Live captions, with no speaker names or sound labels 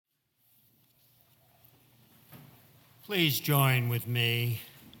Please join with me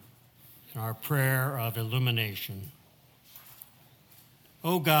in our prayer of illumination.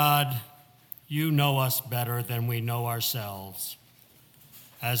 O God, you know us better than we know ourselves.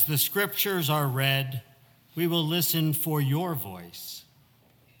 As the scriptures are read, we will listen for your voice.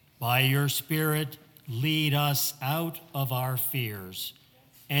 By your Spirit, lead us out of our fears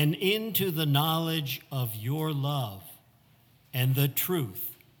and into the knowledge of your love and the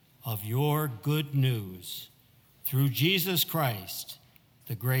truth of your good news. Through Jesus Christ,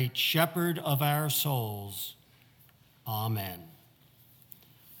 the great shepherd of our souls. Amen.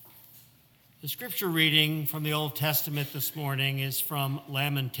 The scripture reading from the Old Testament this morning is from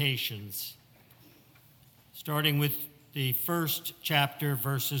Lamentations, starting with the first chapter,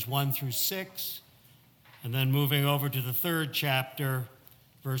 verses 1 through 6, and then moving over to the third chapter,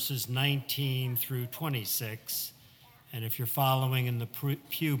 verses 19 through 26. And if you're following in the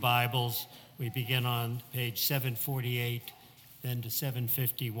Pew Bibles, we begin on page 748, then to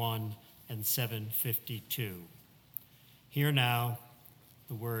 751 and 752. Hear now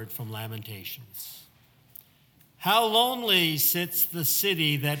the word from Lamentations. How lonely sits the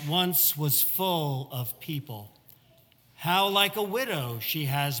city that once was full of people. How like a widow she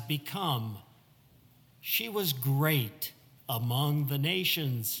has become. She was great among the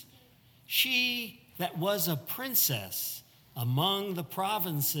nations. She that was a princess among the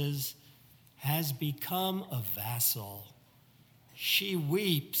provinces has become a vassal. She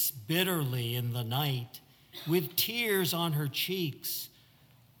weeps bitterly in the night with tears on her cheeks.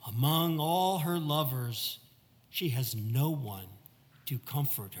 Among all her lovers, she has no one to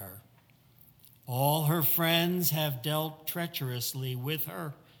comfort her. All her friends have dealt treacherously with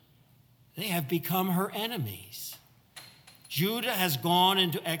her. They have become her enemies. Judah has gone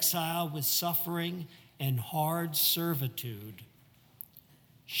into exile with suffering and hard servitude.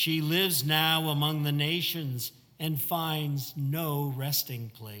 She lives now among the nations and finds no resting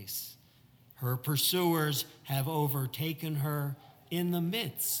place. Her pursuers have overtaken her in the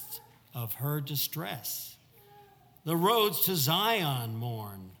midst of her distress. The roads to Zion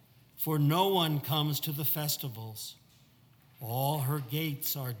mourn, for no one comes to the festivals. All her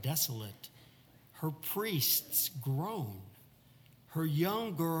gates are desolate. Her priests groan. Her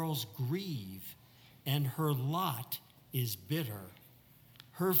young girls grieve, and her lot is bitter.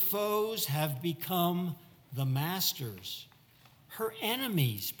 Her foes have become the masters. Her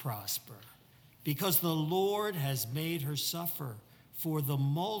enemies prosper, because the Lord has made her suffer for the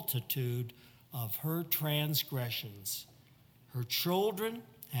multitude of her transgressions. Her children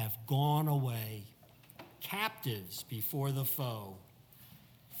have gone away, captives before the foe.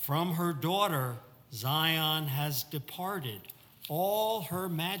 From her daughter, Zion has departed all her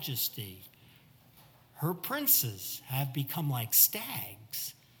majesty. Her princes have become like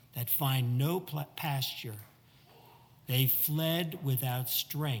stags that find no pasture. They fled without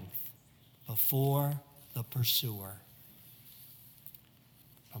strength before the pursuer.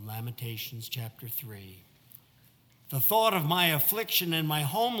 From Lamentations chapter 3. The thought of my affliction and my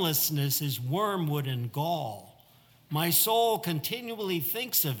homelessness is wormwood and gall. My soul continually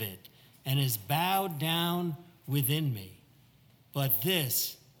thinks of it and is bowed down within me. But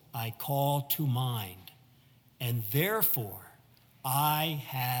this I call to mind, and therefore I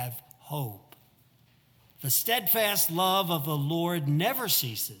have hope. The steadfast love of the Lord never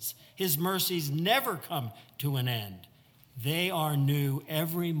ceases. His mercies never come to an end. They are new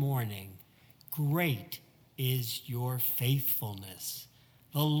every morning. Great is your faithfulness.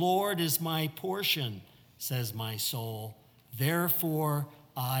 The Lord is my portion, says my soul. Therefore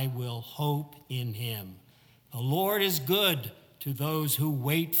I will hope in him. The Lord is good to those who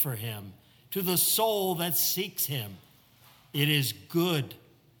wait for him, to the soul that seeks him. It is good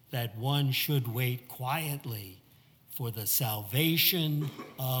that one should wait quietly for the salvation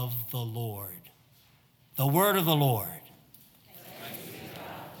of the Lord. The word of the Lord. Thanks be to God.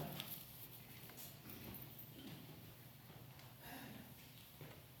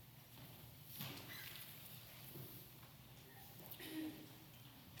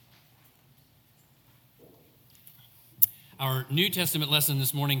 Our New Testament lesson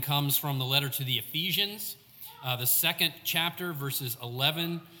this morning comes from the letter to the Ephesians, the second chapter, verses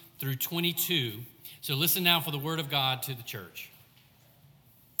 11 through 22. So listen now for the word of God to the church.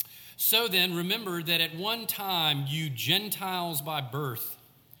 So then, remember that at one time you Gentiles by birth,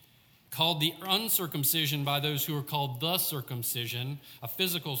 called the uncircumcision by those who are called the circumcision, a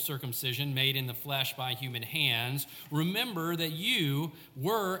physical circumcision made in the flesh by human hands, remember that you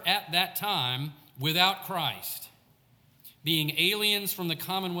were at that time without Christ, being aliens from the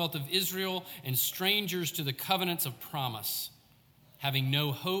commonwealth of Israel and strangers to the covenants of promise, having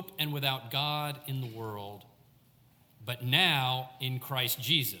no hope and without God in the world. But now in Christ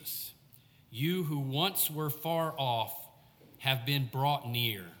Jesus, you who once were far off have been brought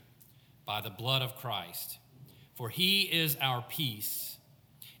near by the blood of Christ. For he is our peace.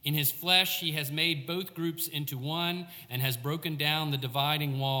 In his flesh he has made both groups into one and has broken down the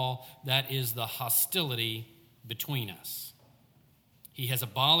dividing wall that is the hostility between us. He has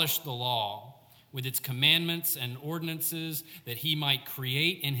abolished the law with its commandments and ordinances that he might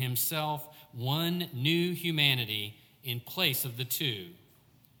create in himself one new humanity in place of the two,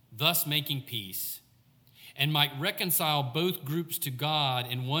 thus making peace, and might reconcile both groups to God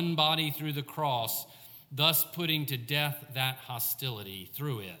in one body through the cross, thus putting to death that hostility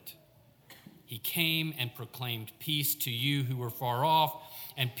through it. He came and proclaimed peace to you who were far off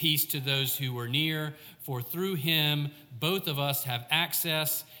and peace to those who were near, for through him both of us have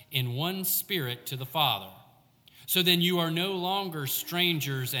access in one spirit to the Father. So then you are no longer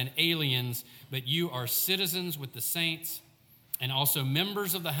strangers and aliens, but you are citizens with the saints and also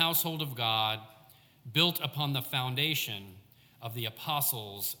members of the household of God, built upon the foundation of the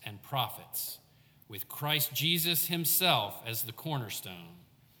apostles and prophets, with Christ Jesus himself as the cornerstone.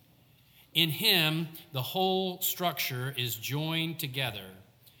 In him, the whole structure is joined together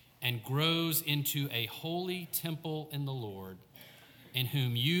and grows into a holy temple in the Lord, in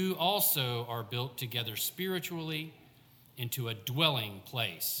whom you also are built together spiritually into a dwelling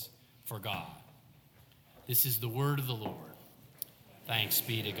place for God. This is the word of the Lord. Thanks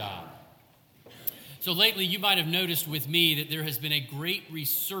be to God. So lately, you might have noticed with me that there has been a great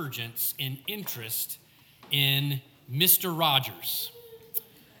resurgence in interest in Mr. Rogers,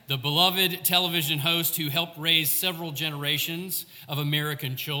 the beloved television host who helped raise several generations of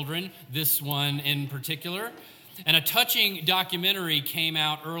American children, this one in particular. And a touching documentary came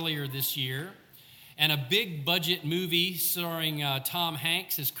out earlier this year, and a big budget movie starring Tom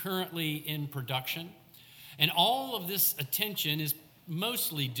Hanks is currently in production. And all of this attention is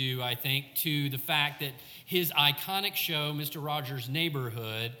mostly due, I think, to the fact that his iconic show, Mr. Rogers'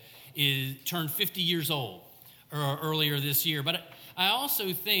 Neighborhood, turned 50 years old earlier this year. But I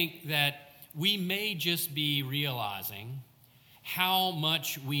also think that we may just be realizing how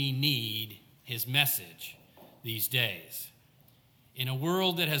much we need his message these days. In a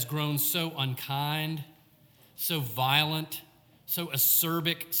world that has grown so unkind, so violent, so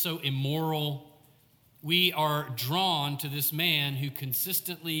acerbic, so immoral, we are drawn to this man who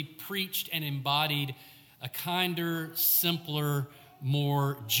consistently preached and embodied a kinder, simpler,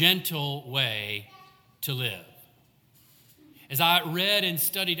 more gentle way to live. As I read and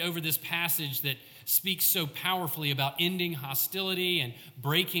studied over this passage that speaks so powerfully about ending hostility and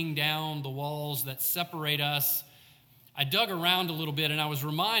breaking down the walls that separate us, I dug around a little bit and I was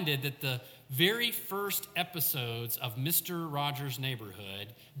reminded that the very first episodes of Mr. Rogers'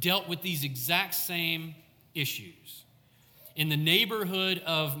 Neighborhood dealt with these exact same issues. In the neighborhood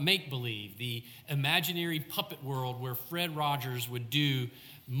of make-believe, the imaginary puppet world where Fred Rogers would do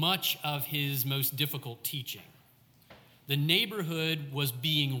much of his most difficult teaching, the neighborhood was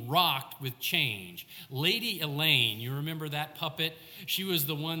being rocked with change. Lady Elaine, you remember that puppet? She was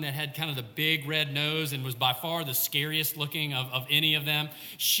the one that had kind of the big red nose and was by far the scariest looking of any of them.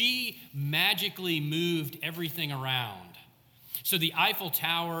 She magically moved everything around. So the Eiffel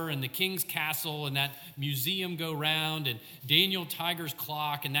Tower and the King's Castle and that museum go round and Daniel Tiger's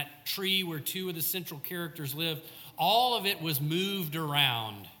clock and that tree where two of the central characters live, all of it was moved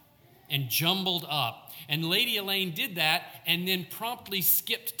around and jumbled up. And Lady Elaine did that and then promptly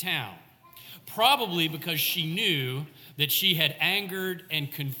skipped town, probably because she knew that she had angered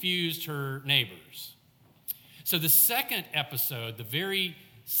and confused her neighbors. So the second episode, the very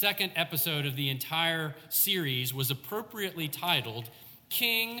second episode of the entire series, was appropriately titled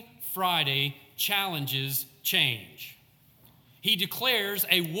King Friday Challenges Change. He declares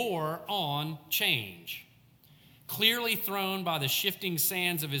a war on change. Clearly thrown by the shifting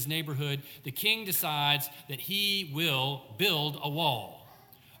sands of his neighborhood, the king decides that he will build a wall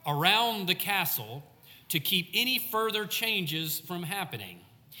around the castle to keep any further changes from happening.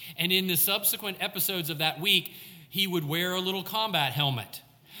 And in the subsequent episodes of that week, he would wear a little combat helmet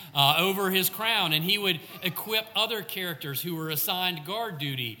over his crown, and he would equip other characters who were assigned guard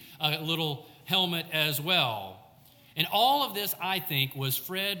duty a little helmet as well. And all of this, I think, was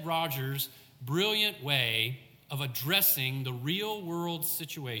Fred Rogers' brilliant way of addressing the real-world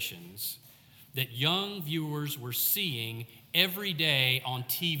situations that young viewers were seeing every day on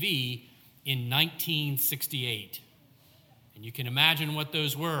TV in 1968. And you can imagine what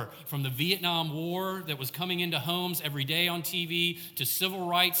those were, from the Vietnam War that was coming into homes every day on TV, to civil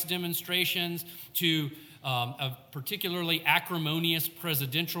rights demonstrations, to a particularly acrimonious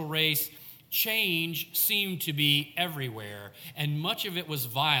presidential race. change seemed to be everywhere, and much of it was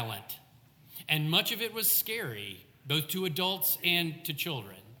violent, and much of it was scary, both to adults and to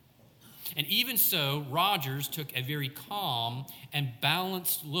children. And even so, Rogers took a very calm and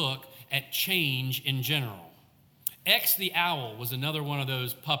balanced look at change in general. X the Owl was another one of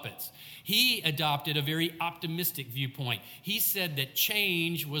those puppets. He adopted a very optimistic viewpoint. He said that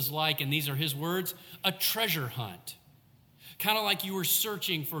change was like, and these are his words, a treasure hunt. Kind of like you were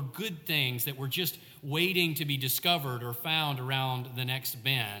searching for good things that were just waiting to be discovered or found around the next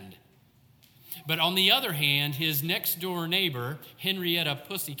bend. But on the other hand, his next door neighbor, Henrietta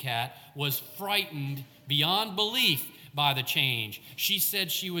Pussycat, was frightened beyond belief by the change. She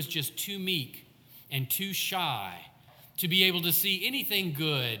said she was just too meek and too shy to be able to see anything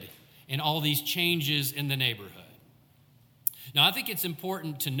good in all these changes in the neighborhood. Now, I think it's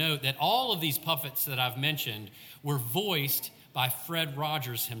important to note that all of these puppets that I've mentioned were voiced by Fred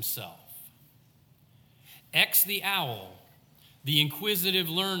Rogers himself. X the Owl, the inquisitive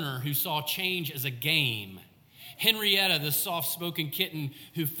learner who saw change as a game. Henrietta, the soft-spoken kitten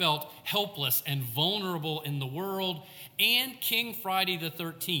who felt helpless and vulnerable in the world. And King Friday the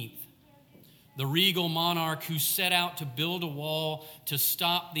 13th, the regal monarch who set out to build a wall to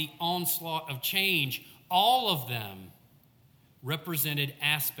stop the onslaught of change. All of them represented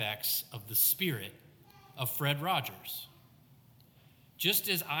aspects of the spirit of Fred Rogers. Just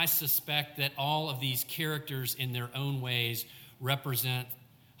as I suspect that all of these characters in their own ways represent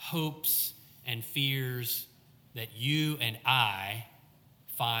hopes and fears that you and I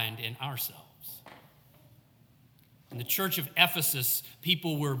find in ourselves. In the church of Ephesus,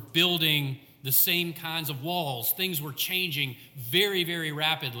 people were building the same kinds of walls. Things were changing very, very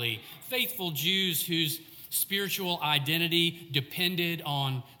rapidly. Faithful Jews whose spiritual identity depended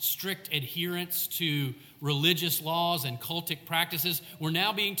on strict adherence to religious laws and cultic practices were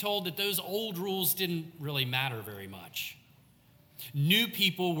now being told that those old rules didn't really matter very much. New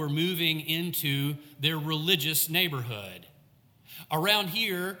people were moving into their religious neighborhood. Around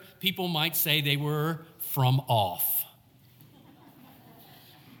here, people might say they were from off.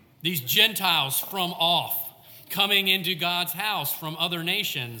 These Gentiles from off, coming into God's house from other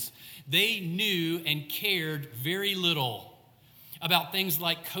nations, they knew and cared very little about things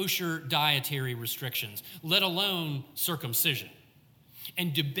like kosher dietary restrictions, let alone circumcision.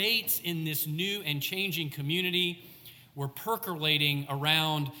 And debates in this new and changing community were percolating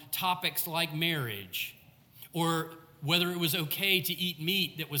around topics like marriage, or whether it was okay to eat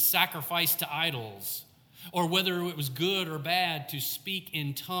meat that was sacrificed to idols, or whether it was good or bad to speak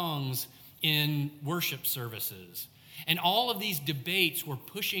in tongues in worship services. And all of these debates were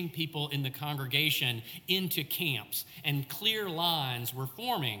pushing people in the congregation into camps, and clear lines were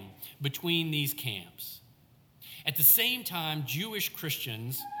forming between these camps. At the same time, Jewish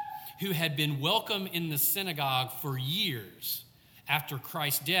Christians who had been welcome in the synagogue for years after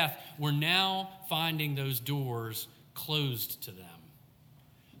Christ's death were now finding those doors closed to them.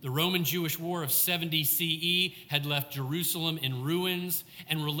 The Roman-Jewish War of 70 CE had left Jerusalem in ruins,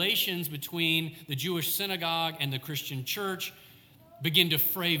 and relations between the Jewish synagogue and the Christian church began to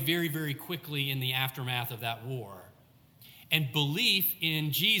fray very, very quickly in the aftermath of that war. And belief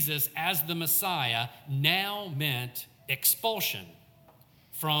in Jesus as the Messiah now meant expulsion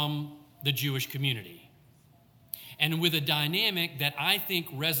from the Jewish community. And with a dynamic that I think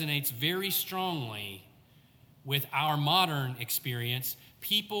resonates very strongly with our modern experience,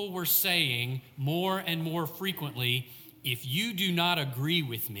 people were saying more and more frequently, if you do not agree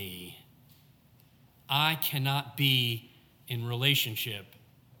with me, I cannot be in relationship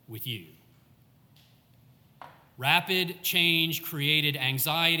with you. Rapid change created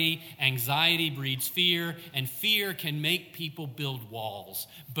anxiety. Anxiety breeds fear, and fear can make people build walls,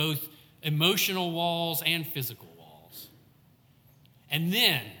 both emotional walls and physical walls. And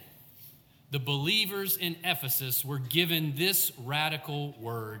then the believers in Ephesus were given this radical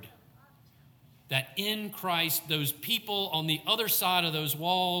word, that in Christ, those people on the other side of those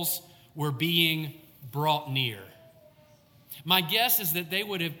walls were being brought near. My guess is that they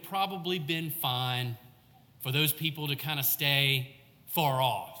would have probably been fine for those people to kind of stay far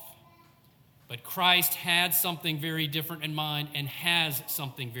off. But Christ had something very different in mind and has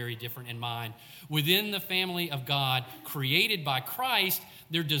something very different in mind. Within the family of God, created by Christ,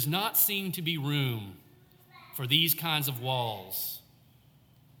 there does not seem to be room for these kinds of walls.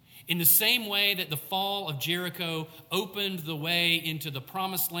 In the same way that the fall of Jericho opened the way into the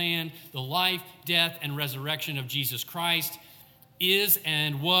promised land, the life, death, and resurrection of Jesus Christ is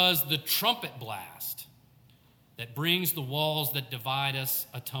and was the trumpet blast that brings the walls that divide us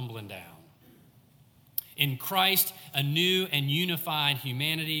a tumbling down. In Christ, a new and unified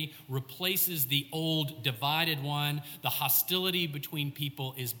humanity replaces the old divided one. The hostility between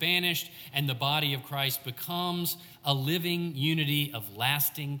people is banished, and the body of Christ becomes a living unity of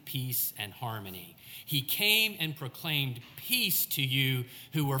lasting peace and harmony. He came and proclaimed peace to you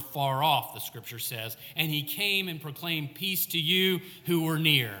who were far off, the scripture says, and he came and proclaimed peace to you who were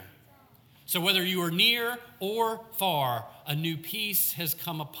near. So whether you are near or far, a new peace has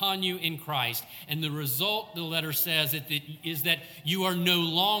come upon you in Christ. And the result, the letter says, is that you are no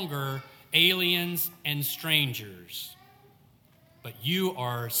longer aliens and strangers, but you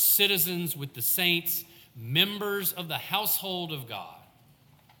are citizens with the saints, members of the household of God.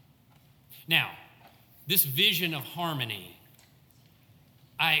 Now, this vision of harmony,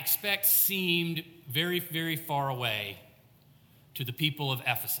 I expect, seemed very, very far away to the people of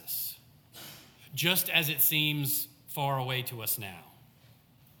Ephesus, just as it seems far away to us now.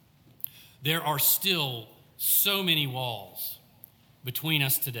 There are still so many walls between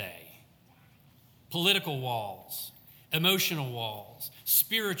us today. Political walls, emotional walls,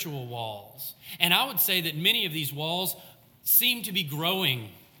 spiritual walls. And I would say that many of these walls seem to be growing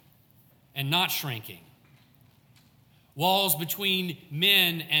and not shrinking. Walls between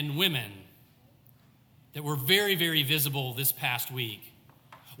men and women that were very, very visible this past week.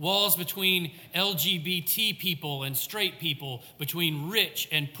 Walls between LGBT people and straight people, between rich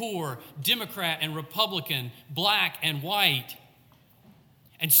and poor, Democrat and Republican, black and white.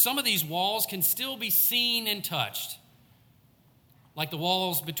 And some of these walls can still be seen and touched, like the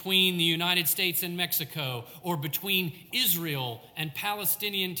walls between the United States and Mexico, or between Israel and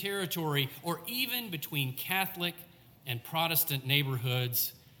Palestinian territory, or even between Catholic and Protestant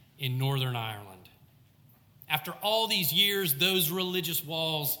neighborhoods in Northern Ireland. After all these years, those religious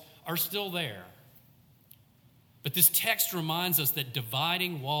walls are still there. But this text reminds us that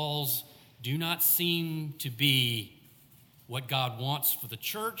dividing walls do not seem to be what God wants for the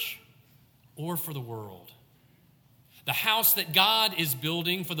church or for the world. The house that God is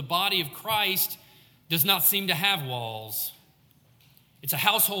building for the body of Christ does not seem to have walls. It's a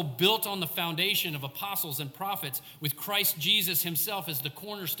household built on the foundation of apostles and prophets, with Christ Jesus himself as the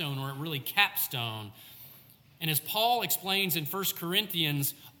cornerstone, or really capstone. And as Paul explains in 1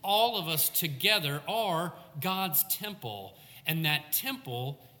 Corinthians, all of us together are God's temple, and that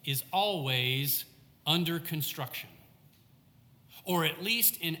temple is always under construction, or at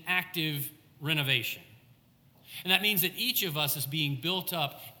least in active renovation. And that means that each of us is being built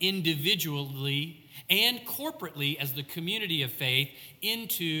up individually and corporately as the community of faith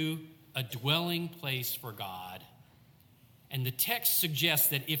into a dwelling place for God. And the text suggests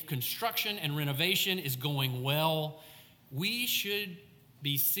that if construction and renovation is going well, we should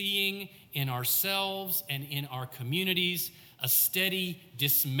be seeing in ourselves and in our communities a steady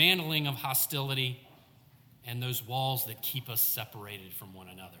dismantling of hostility and those walls that keep us separated from one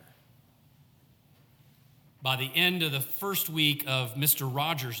another. By the end of the first week of Mr.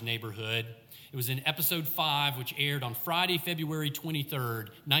 Rogers' Neighborhood, it was in episode 5, which aired on Friday, February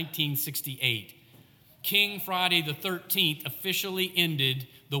 23rd, 1968. King Friday the 13th officially ended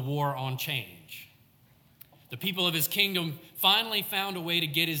the war on change. The people of his kingdom finally found a way to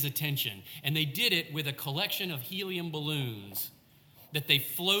get his attention, and they did it with a collection of helium balloons that they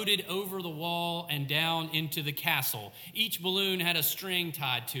floated over the wall and down into the castle. Each balloon had a string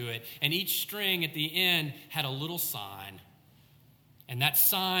tied to it, and each string at the end had a little sign. And that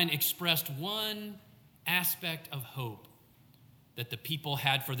sign expressed one aspect of hope that the people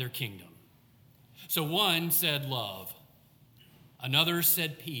had for their kingdom. So one said love, another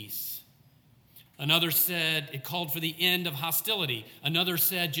said peace, another said it called for the end of hostility, another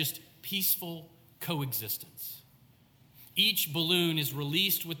said just peaceful coexistence. Each balloon is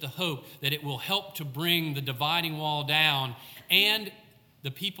released with the hope that it will help to bring the dividing wall down, and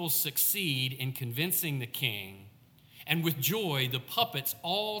the people succeed in convincing the king. And with joy, the puppets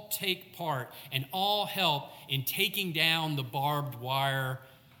all take part and all help in taking down the barbed wire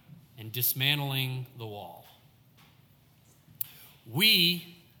and dismantling the wall.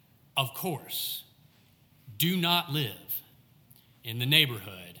 We, of course, do not live in the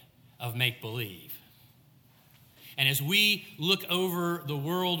neighborhood of make-believe. And as we look over the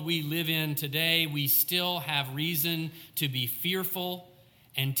world we live in today, we still have reason to be fearful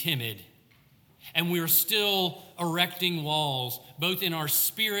and timid. And we're still erecting walls, both in our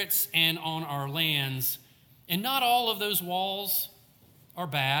spirits and on our lands. And not all of those walls are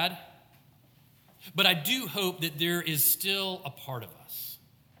bad. But I do hope that there is still a part of us,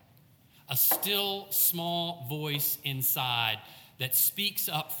 a still small voice inside that speaks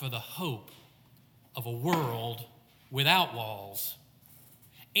up for the hope of a world without walls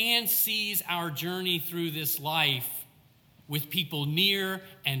and sees our journey through this life with people near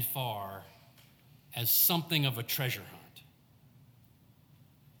and far as something of a treasure hunt.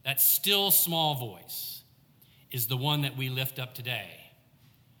 That still small voice is the one that we lift up today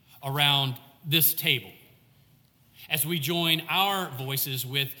around this table, as we join our voices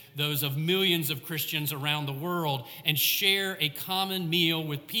with those of millions of Christians around the world and share a common meal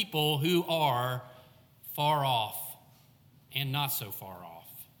with people who are far off and not so far off.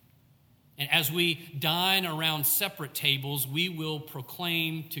 And as we dine around separate tables, we will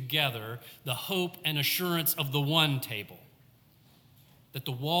proclaim together the hope and assurance of the one table, that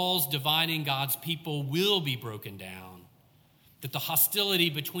the walls dividing God's people will be broken down, that the hostility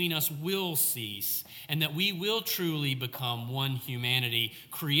between us will cease, and that we will truly become one humanity,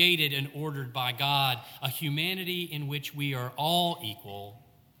 created and ordered by God, a humanity in which we are all equal,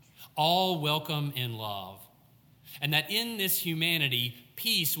 all welcome in love, and that in this humanity,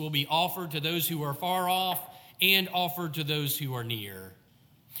 peace will be offered to those who are far off and offered to those who are near,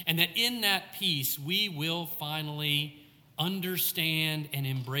 and that in that peace, we will finally understand and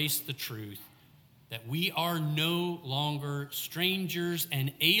embrace the truth that we are no longer strangers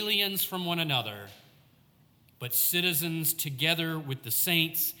and aliens from one another, but citizens together with the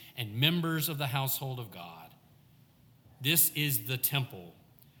saints and members of the household of God. This is the temple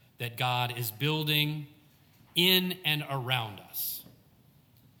that God is building in and around us,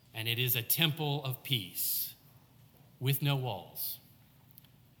 and it is a temple of peace with no walls.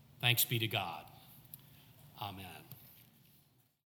 Thanks be to God. Amen.